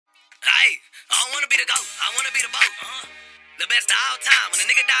wanna be the GOAT, I wanna be the BO.A.T. The best of all time. When a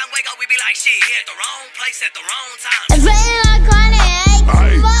nigga die and wake up, we be like, shit, he at the wrong place at the wrong time. It's raining like honey, I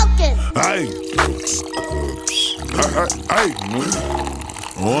ain't smoking. Hey,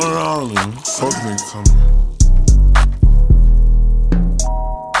 one and all of them. Fuck niggas talking.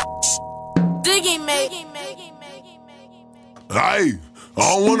 Diggy mate. Hey, I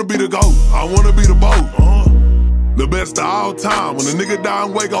don't wanna be the GOAT, I wanna be the BO.A.T. The best of all time. When a nigga die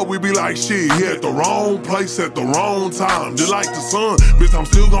and wake up, we be like, shit, he at the wrong place at the wrong time. Just like the sun, bitch, I'm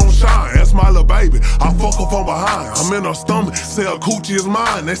still gon' shine. That's my little baby, I fuck up from behind. I'm in her stomach, say her coochie is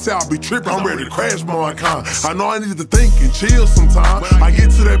mine. They say I be trippin', I'm ready to crash by my kind. I know I need to think and chill sometime. I get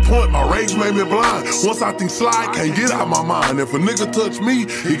to that point, my rage made me blind. Once I think slide, can't get out my mind. If a nigga touch me,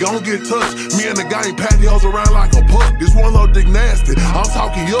 he gon' get touched. Me and the gang patios around like a puck. This one little dick nasty, I'm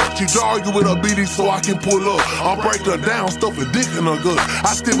talking yuck. She argue with her BD so I can pull up. I'm break her down, stuff a dick in her gut.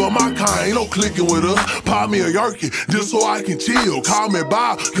 I stick with my kind, ain't no clicking with us. Pop me a yerky, just so I can chill. Call me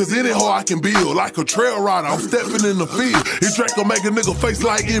Bob, cause any hoe I can build. Like a trail rider, I'm stepping in the field. If Drake gon' make a nigga face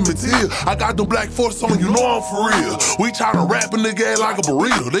like Emmett Till. I got them black forces on, you know I'm for real. We try to rap a nigga ass like a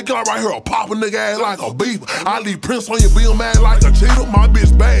burrito. They come right here, pop a nigga ass like a beaver. I leave Prince on your bill mad like a cheetah. My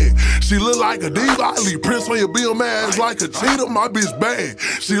bitch bad, she look like a diva. I leave Prince on your bill mad like a cheetah. My bitch bad,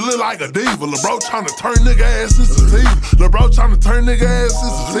 she look like a diva. Lil' bro tryna turn nigga ass into sativa. Lil' bro tryna turn nigga ass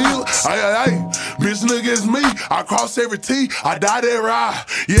into sativa. Ay, bitch nigga is me. I cross every T, I die that ride.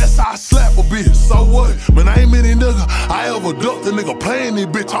 Yes, I slap a bitch, so what? Man, I ain't many nigga I ever ducked a nigga playing this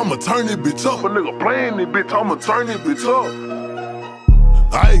bitch. I'ma turn this bitch up. A nigga playing this bitch, I'ma turn this bitch up.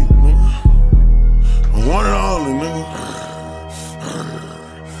 Ay, nigga, I want it all, nigga.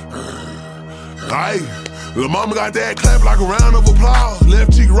 Ay, lil' mama got that clap like a round of applause.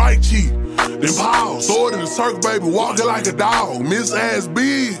 Left cheek, right cheek. Then pause, throw it in the circle, baby, walking like a dog. Miss ass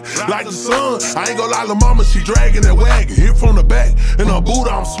big, like the sun. I ain't gonna lie, lil' mama, she dragging that wagon. Hit from the back, and her boot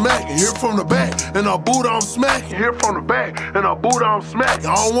I'm smacking. Hit from the back, and her boot I'm smacking. Hit from the back, and her boot I'm smacking.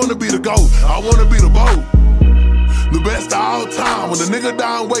 I don't wanna be the GOAT, I wanna be the BO.A.T. The best of all time. When the nigga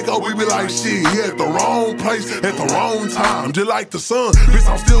die and wake up, we be like, shit, he at the wrong place at the wrong time. Just like the sun, bitch,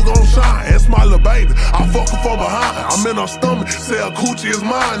 I'm still gon' shine. That's my little baby, I fuck her from behind. I'm in her stomach, say her coochie is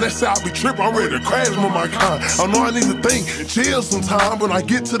mine. That's how I be trippin', I'm ready to crash with my kind. I know I need to think, chill sometime. When I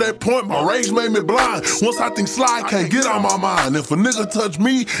get to that point, my rage made me blind. Once I think slide, can't get out my mind. If a nigga touch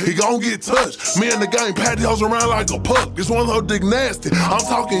me, he gon' get touched. Me and the gang patios around like a puck. This one her dick nasty, I'm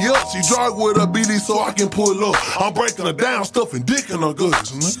talking yuck. She drug with her BD so I can pull up. I'm breaking her down, stuffing dick in her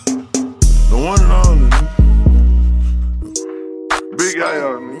guts, nigga. The one and all, nigga. Big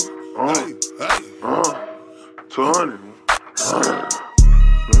Yayo, nigga. 200, nigga.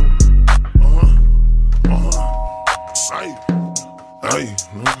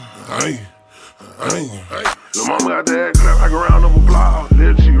 Lil' mama got that clap like a round of applause.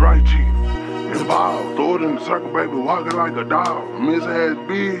 Left cheek, right cheek. And ball, throw it in the circle, baby, walking like a dog. Miss ass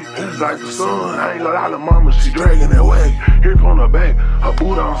big, like the sun. I ain't gonna lie, lil' mama, she dragging that wagon. Here from the back, her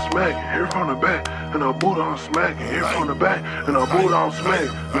boot on smacking. Here from the back, and her boot on smacking. Here from the back, and her boot on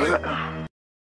smacking.